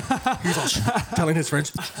 He's all telling his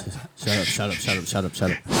friends, Shut up.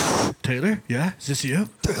 Taylor, yeah, is this you?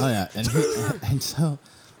 Oh yeah, and so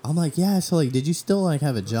I'm like, yeah. So like, did you still like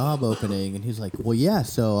have a job opening? And he's like, well, yeah.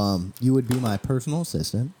 So you would be my personal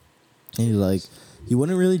assistant. And he's like, you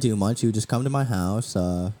wouldn't really do much. You would just come to my house,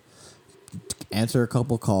 answer a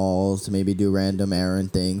couple calls, maybe do random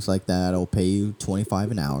errand things like that. I'll pay you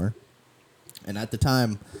 $25 an hour. And at the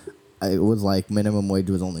time, it was like minimum wage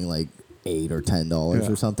was only like $8 or $10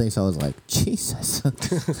 or something. So I was like, Jesus.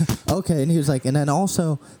 Okay. And he was like, and then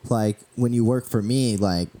also like when you work for me,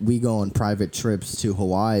 like we go on private trips to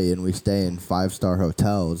Hawaii and we stay in 5-star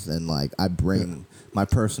hotels, and like I bring my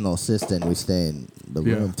personal assistant. We stay in the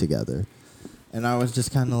room together. And I was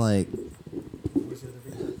just kind of like,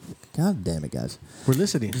 God damn it, guys. We're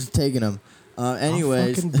listening. Just taking them.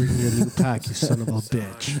 Anyways. I'll fucking bring you a new pack, you son of a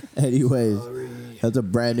bitch. Anyways. That's a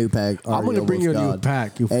brand new pack. I'm going to bring you a new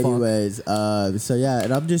pack, you fuck. Anyways, so yeah,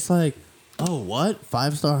 and I'm just like, oh, what?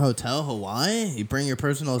 5-star hotel, Hawaii? You bring your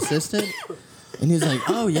personal assistant? And he's like,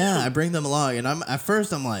 oh, yeah, I bring them along. And at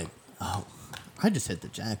first I'm like, oh, I just hit the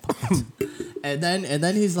jackpot. and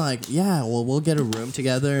then he's like, yeah, well, we'll get a room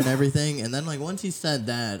together and everything. And then like once he said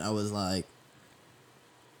that, I was like,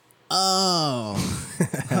 oh.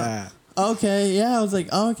 Okay, yeah. I was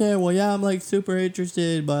like, okay, well, yeah, I'm like super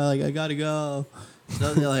interested, but like I gotta go.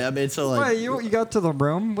 So like, I mean, so like, Wait, you got to the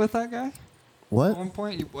room with that guy? At what? one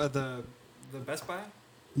point, the Best Buy?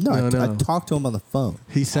 No, No, I no. talked to him on the phone.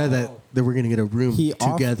 He said that we're going to get a room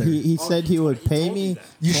together. He said he would pay me.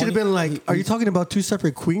 You should have 20 been like, are you talking about 2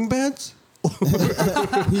 separate queen beds?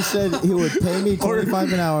 He said he would pay me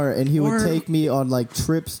 $25 an hour, and he would take me on like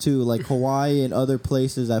trips to like Hawaii and other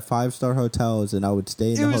places at 5-star hotels, and I would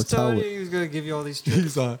stay in He the was hotel. telling you he was going to give you all these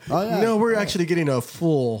trips. Oh, yeah. No, we're actually getting a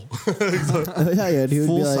full. yeah, and he would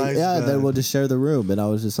be like, Full-size yeah, bed. then we'll just share the room, and I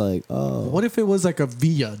was just like, oh. What if it was like a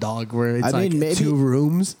Via, dog, where it's I mean, like maybe- 2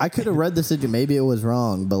 rooms? I could have read the situation. Maybe it was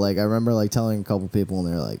wrong, but like I remember like telling a couple people, and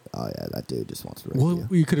they're like, "Oh yeah, that dude just wants to rape Well,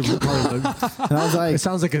 you." you could have probably. And I was like, It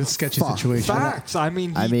sounds like a sketchy Fuck. situation. Facts. I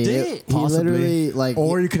mean, he did. he literally like,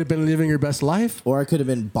 Or you could have been living your best life, or I could have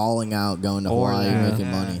been balling out, going to Or Hawaii, that, making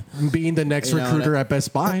yeah. money. being the next You know, recruiter at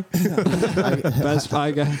Best Buy. Best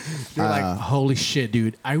Buy guy. You're like, holy shit,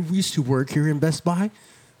 dude! I used to work here in Best Buy,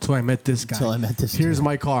 till I met this guy. Till I met this Here's dude.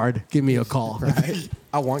 my card. Give me a call. Right?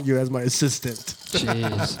 I want you as my assistant.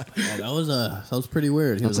 Jeez. Yeah, that was pretty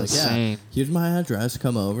weird. He That's was like, insane. "Yeah, here's my address.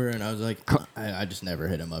 Come over." And I was like, I just never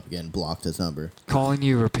hit him up again. Blocked his number. Calling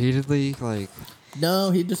you repeatedly, like,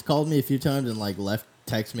 No, he just called me a few times and like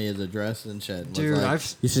text me his address and shit. And was dude, like,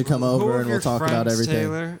 I've. you should come who over of and we'll your talk about friends, everything.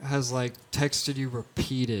 Taylor has like texted you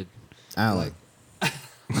repeated. Alan.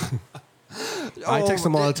 I text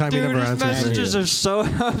him all the time. Dude, he never his answers. messages are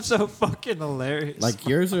so fucking hilarious. Like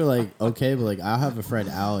yours are like okay, but like I have a friend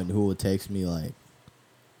Alan who will text me like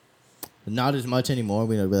not as much anymore.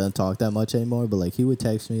 We don't talk that much anymore, but like he would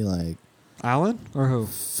text me like Alan or who?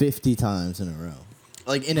 50 times in a row,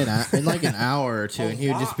 like in like an hour or two, and he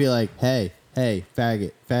would just be like, "Hey,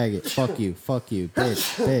 faggot, fuck you,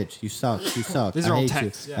 bitch, you suck. These are all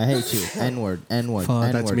texts. I hate you, N-word, Fuck,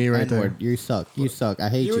 N-word, that's me right N-word, there. you suck, I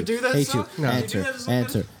hate you, would do that, hate son? you, No. answer, You do that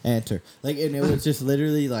to answer, like, and it was just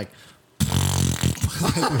literally like.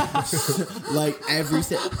 Like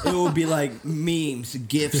it would be like memes,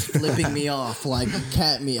 gifs flipping me off, like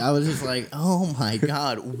cat me. I was just like, oh my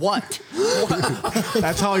god, what?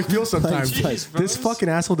 That's how I feel sometimes. Jeez, This bros. fucking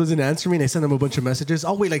asshole doesn't answer me, and I send him a bunch of messages.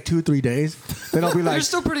 I'll wait like 2-3 days. Then I'll be like, You're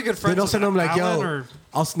still pretty good friends. then I'll send him like, Alan, yo. or-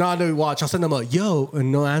 I'll send him a yo,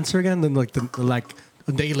 and no answer again. Then like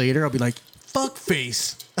a day later, I'll be like, fuck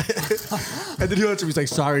face. And then he'll answer me. He's like,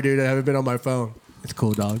 sorry, dude, I haven't been on my phone. It's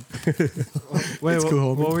cool, dog. Wait, It's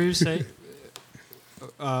cool, homie. what were you saying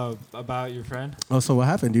about your friend? Oh, so what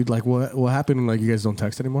happened, dude? Like, what happened? Like, you guys don't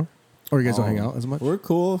text anymore, or you guys don't hang out as much? We're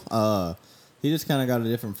cool. He just kind of got a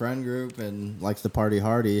different friend group and likes to party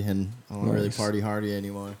hardy, and I don't really Nice. party hardy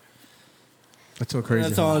anymore. That's so crazy.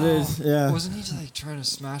 That's all it is. Yeah. Wasn't he like trying to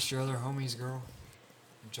smash your other homie's girl,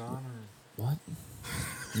 John? Or What?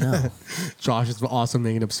 No. Josh is awesome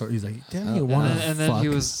making up stories. He's like, damn, you want to and then he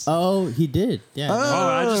was. Oh, he did. Yeah. Oh.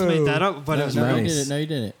 I just made that up, but no, it was no, real. you nice. didn't. No,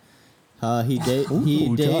 you didn't. Ooh,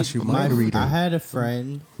 He dated. Josh, you mind reader. I had a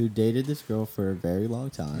friend who dated this girl for a very long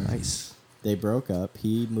time. Nice. They broke up.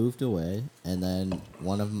 He moved away, and then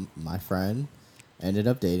one of my friend ended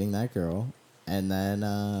up dating that girl. And then,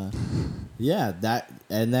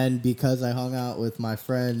 and then because I hung out with my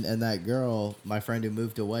friend and that girl, my friend who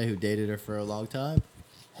moved away, who dated her for a long time,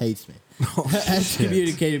 hates me.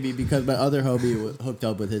 Excommunicated me because my other homie hooked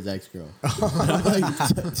up with his ex-girl.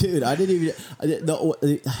 Like, dude,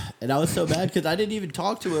 and I was so mad because I didn't even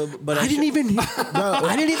talk to him. But I didn't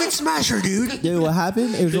even smash her, dude. Dude, what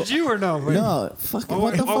happened? It was, Did you or no? Wait. No, fucking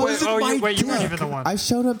what the fuck? was it my you weren't dick? even the one. I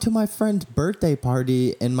showed up to my friend's birthday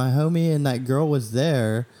party, and my homie and that girl was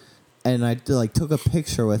there, and I like took a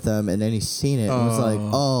picture with them, and then he seen it and was like,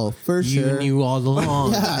 "Oh, for You sure." knew all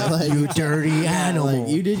along. Yeah, like, you dirty animal. Like,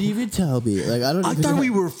 you didn't even tell me. Like I don't. I even thought we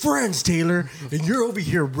were friends, Taylor, and you're over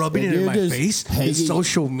here rubbing And it in you're my just face in hanging-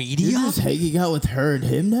 social media. You're just hanging out with her and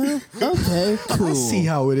him now. Okay, cool. I see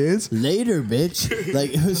how it is. Later, bitch.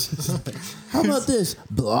 Like, it was just like, how about this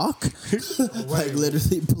block? Like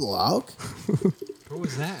literally block. Who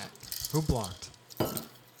was that? Who blocked?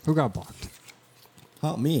 Who got blocked?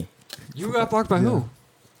 Not me. You got blocked by who?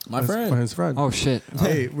 My By friend. his friend. Oh shit.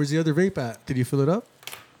 Hey, where's the other vape at? Did you fill it up?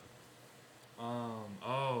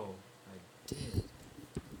 I did.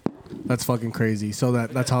 That's fucking crazy. So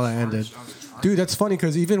that's how that ended. Dude, that's funny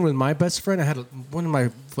because even with my best friend, I had one of my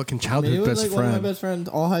fucking I childhood mean, it was best like one of friends. my best friends,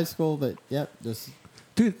 all high school, but yep, just.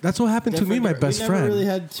 Dude, that's what happened to me, my best we friend. never really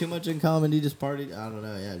had too much in common. He just partied. I don't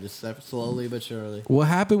know. Yeah, just slowly but surely. What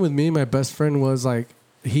happened with me and my best friend was like,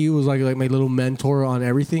 he was like my little mentor on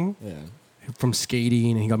everything. Yeah. From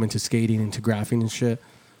skating, and he got me into skating, into graphing and shit.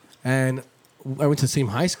 And I went to the same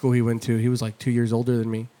high school he went to. He was like 2 years older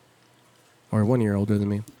than me, or 1 year older than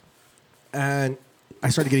me. And I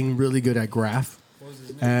started getting really good at graph. What was his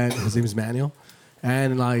name? And his name is Manuel.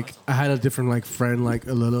 And like I had a different like friend, like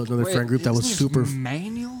another friend group that was his super. name's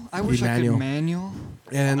Manual? I wish I Manual. could manual.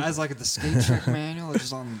 And As like the skate trick manual,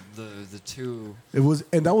 just on the two.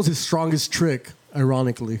 and that was his strongest trick,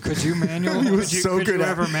 ironically. Could you manual? He was could you, so could good you at-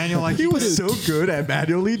 ever manual like He was so good at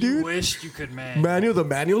manually, You dude. wished you could manual. Manuel the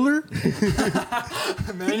manualer.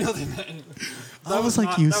 manual the manual. I was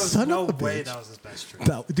like, you that was son no of a way bitch. that was his best trick.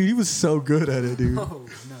 Dude, he was so good at it, dude. Oh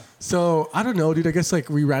no. So I don't know, dude. I guess like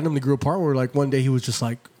we randomly grew apart. Where like one day he was just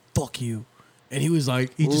like, "Fuck you," and he was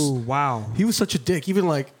like, Ooh, wow. he was such a dick. Even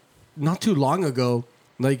like not too long ago,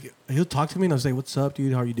 like he'll talk to me and I was like, "What's up,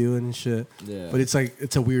 dude? How you doing?" and shit. Yeah. But it's like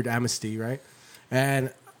it's a weird amnesty, right?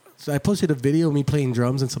 And so I posted a video of me playing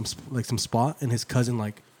drums in some spot, and his cousin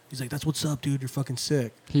like he's like, "That's what's up, dude. You're fucking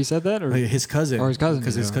sick." He said that, or Like, his cousin, Or his cousin,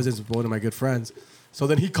 because his yeah. cousin's one of my good friends. So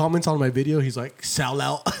then he comments on my video. He's like, "Sal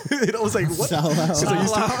out," and I was like, "What?" Sal out.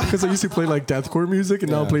 Because I used to play like deathcore music,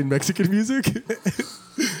 and now I'm Yeah. playing Mexican music.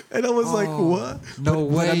 And I was like, Oh, "What?" no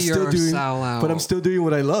way I'm you're a doing, Sal out. But I'm still doing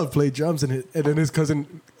what I love, play drums. And then his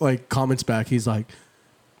cousin like comments back. He's like,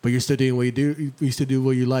 "But you're still doing what you do. You used to do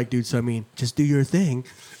what you like, dude. So I mean, just do your thing."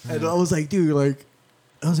 And I was like, "Dude, like."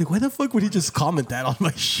 I was like, why the fuck would he just comment that on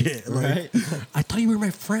my shit? Like, Right. I thought you were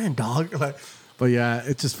my friend, dog. Like, but yeah,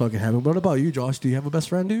 it just fucking happened. What about you, Josh? Do you have a best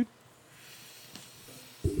friend, dude?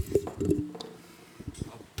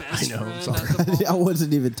 best know. friend at the moment. I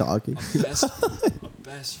wasn't even talking. A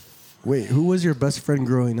best Wait, who was your best friend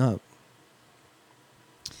growing up?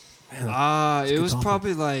 Man, it was topic.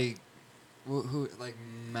 probably like who like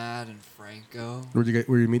Matt and Franco.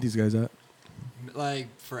 Where you meet these guys at? Like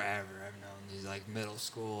forever, I've known these like middle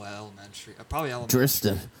school, elementary, probably elementary.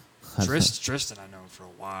 Tristan. Tristan, I've known for a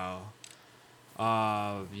while.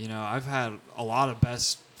 You know, I've had a lot of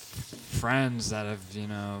best friends that have, you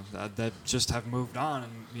know, that just have moved on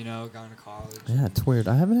and, you know, gone to college. Yeah, it's weird.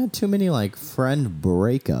 I haven't had too many like friend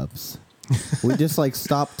breakups. We just like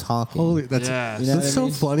stopped talking. Holy, that's Yeah. You know that's what I so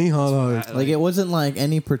mean? funny, huh? Like it wasn't like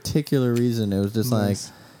any particular reason. It was just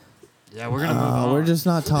Nice. Yeah, we're gonna move on. like we're just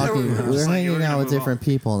not talking. we're We're just like, hanging we're out gonna with move different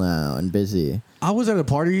people now and busy. I was at a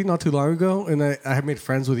party not too long ago, and I had made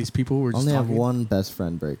friends with these people who were I just only have talking. one best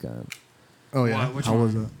friend breakup. Oh yeah, Which how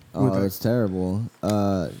was one? that? Oh, it's terrible.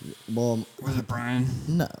 Well, Was it Brian?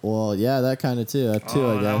 no, well, yeah, that kind of too. Two,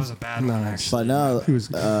 I That was guess. a bad one. Nice. Actually. But no, He was.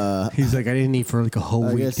 He's like, I didn't eat for like a whole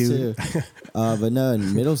I week, guess dude. too. But no,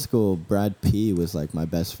 in middle school, Brad P was like my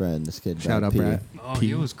best friend. This kid, Shout out, P. Brad. Oh,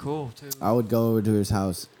 he was cool too. I would go over to his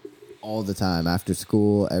house all the time after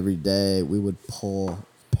school, every day. We would pull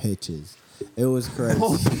pitches. It was crazy.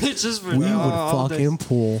 Bitches for We all would day. fucking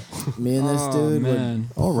pull. Me and this dude man.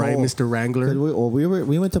 would. All right, pull- Mr. Wrangler. 'cause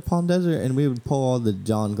we went to Palm Desert and we would pull all the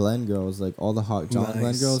John Glenn girls, like all the hot John Glenn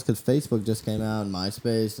Nice. girls, because Facebook just came out and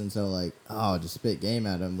MySpace, and so like, just spit game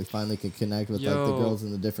at them. We finally could connect with like the Yo. girls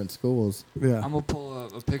in the different schools. Yeah. I'm gonna pull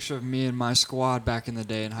a picture of me and my squad back in the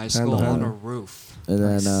day in high Hand school to on hand. a roof. And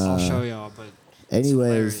then I'll show y'all, but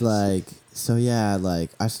anyways, hilarious. like, so yeah, like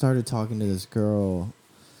I started talking to this girl.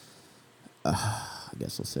 I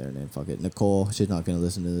guess I'll say her name. Fuck it, Nicole. She's not gonna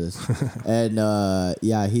listen to this. And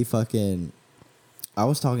yeah, I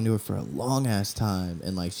was talking to her for a long ass time,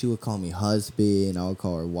 and like she would call me husband, and I would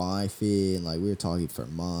call her wifey, and like we were talking for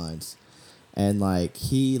months. And like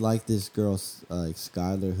he liked this girl, like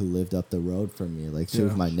Skylar, who lived up the road from me. Like she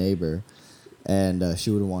was Yeah. my neighbor, and she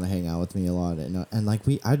would want to hang out with me a lot. And like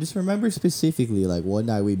I just remember specifically like one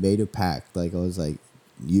night we made a pact. Like I was like,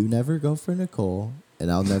 you never go for Nicole,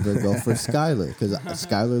 and I'll never go for Skylar, because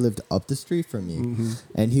Skylar lived up the street from me,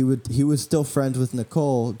 and he was still friends with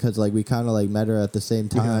Nicole because like we kind of like met her at the same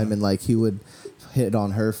time, Yeah. and like he would hit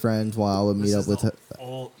on her friends while I would meet up with her.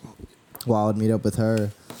 While I would meet up with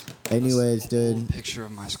her. Anyways, dude, picture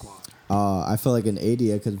of my squad. I feel like an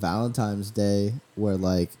idiot because Valentine's Day, where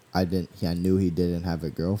like I knew he didn't have a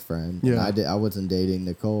girlfriend. Yeah. And I wasn't dating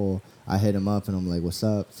Nicole. I hit him up and I'm like, "What's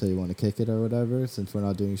up? So you want to kick it or whatever? Since we're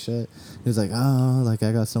not doing shit." He was like, "Oh, like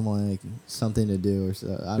I got something to do or so."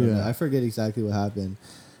 I don't know. I forget exactly what happened.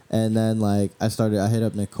 And then like I hit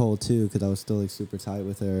up Nicole too because I was still like super tight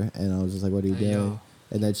with her, and I was just like, "What are you Hey, doing?" yo.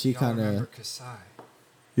 And then she Y'all kind remember of Kasai?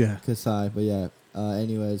 Yeah. Kasai, but yeah.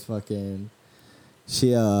 Anyways, fucking,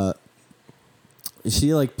 she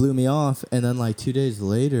like blew me off, and then like 2 days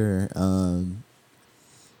later,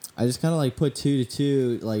 I just kind of like put two to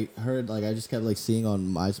two, like heard like I just kept like seeing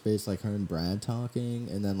on MySpace like her and Brad talking,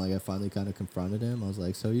 and then like I finally kind of confronted him. I was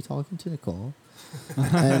like, "So you talking to Nicole?"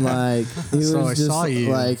 And like he was So I just saw you.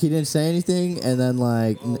 like he didn't say anything, and then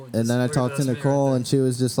like and then I talked to Nicole, and she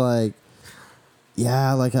was just like,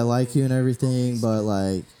 "Yeah, like I like you and everything, but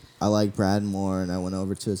like I like Brad more." And I went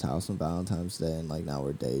over to his house on Valentine's Day, and like now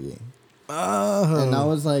we're dating. And that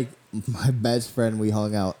was like my best friend. We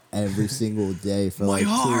hung out every single day for My like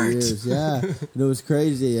heart. 2 years. Yeah, and it was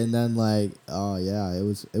crazy. And then like, oh yeah, it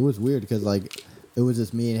was weird because like it was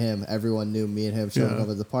just me and him. Everyone knew me and him showing Yeah. up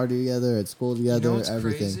at the party together, at school together, You know what's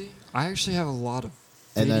everything. crazy? I actually have a lot of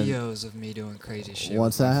And then videos of me doing crazy shit.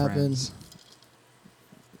 once with my that happened,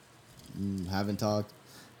 friends. Haven't talked.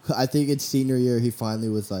 I think it's senior year. He finally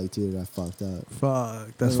was like, "Dude, I fucked up." Fuck.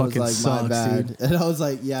 That's And it was fucking like, sucks, my bad. dude. And I was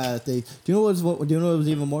like, "Yeah." Do you know what was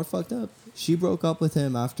even more fucked up? She broke up with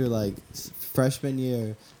him after like freshman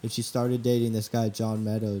year, and she started dating this guy John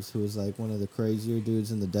Meadows, who was like one of the crazier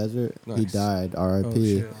dudes in the desert. He Nice. died, R.I.P. Oh,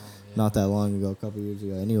 shit. Not that long ago, a couple years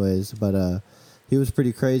ago. Anyways, but he was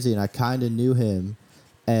pretty crazy, and I kind of knew him,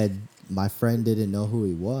 and my friend didn't know who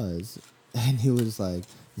he was, and he was like,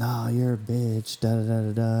 "Nah, you're a bitch, da da da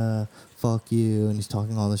da da, fuck you," and he's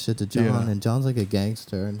talking all this shit to John, Yeah. and John's like a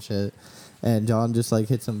gangster and shit, and John just like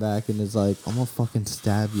hits him back and is like, "I'm gonna fucking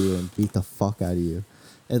stab you and beat the fuck out of you,"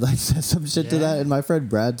 and like says some shit to that, and my friend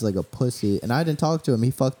Brad's like a pussy, and I didn't talk to him.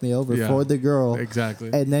 He fucked me over Yeah. for the girl, Exactly.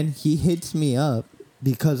 and then he hits me up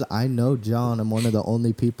because I know John. I'm one of the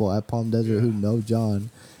only people at Palm Desert who know John.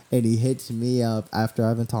 And he hits me up after I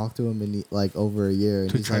haven't talked to him in like over a year. And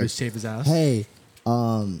to he's try like, to save his ass. "Hey,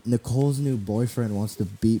 Nicole's new boyfriend wants to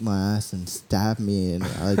beat my ass and stab me. And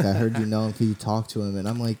like I heard you know him. Can you talk to him?" And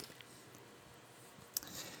I'm like,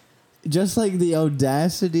 just like the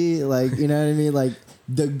audacity, like, you know what I mean? Like,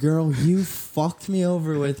 the girl you fucked me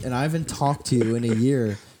over with and I haven't talked to you in a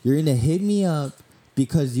year, you're going to hit me up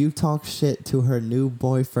because you talk shit to her new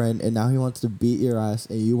boyfriend and now he wants to beat your ass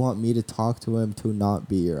and you want me to talk to him to not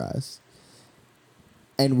beat your ass.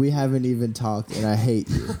 And we haven't even talked and I hate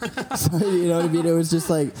you. So, you know what I mean? It was just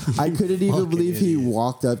like, I couldn't even believe he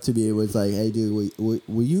walked up to me and was like, hey, dude,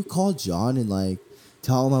 will you call John and, like,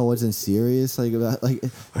 tell him I wasn't serious? Like, about, like,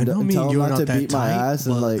 I know me, tell him you're not to that beat my tight, ass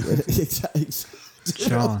and, like, exactly.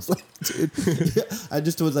 John. I was like, dude, I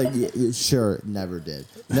just was like, yeah, sure, never did.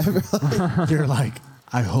 Never. You're like,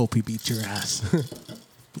 I hope he beats your ass.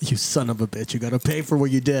 You son of a bitch. You got to pay for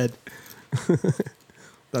what you did.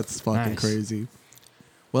 That's fucking crazy.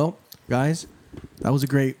 Well, guys, that was a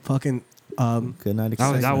great fucking... good night.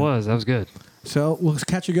 That was good. So we'll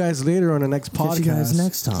catch you guys later on the next podcast. Catch you guys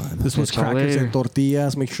next time. This was Crackers and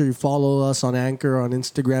Tortillas. Make sure you follow us on Anchor, on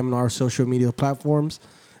Instagram, and our social media platforms.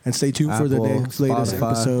 And stay tuned for the latest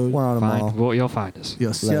episode. We're on them all. Well, you'll find us.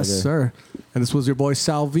 Yes, yes, sir. And this was your boy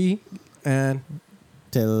Salvi and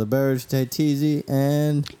Taylor LaBerge, Tate Teasy,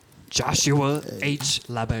 and Joshua H.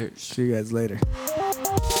 LaBerge. See you guys later.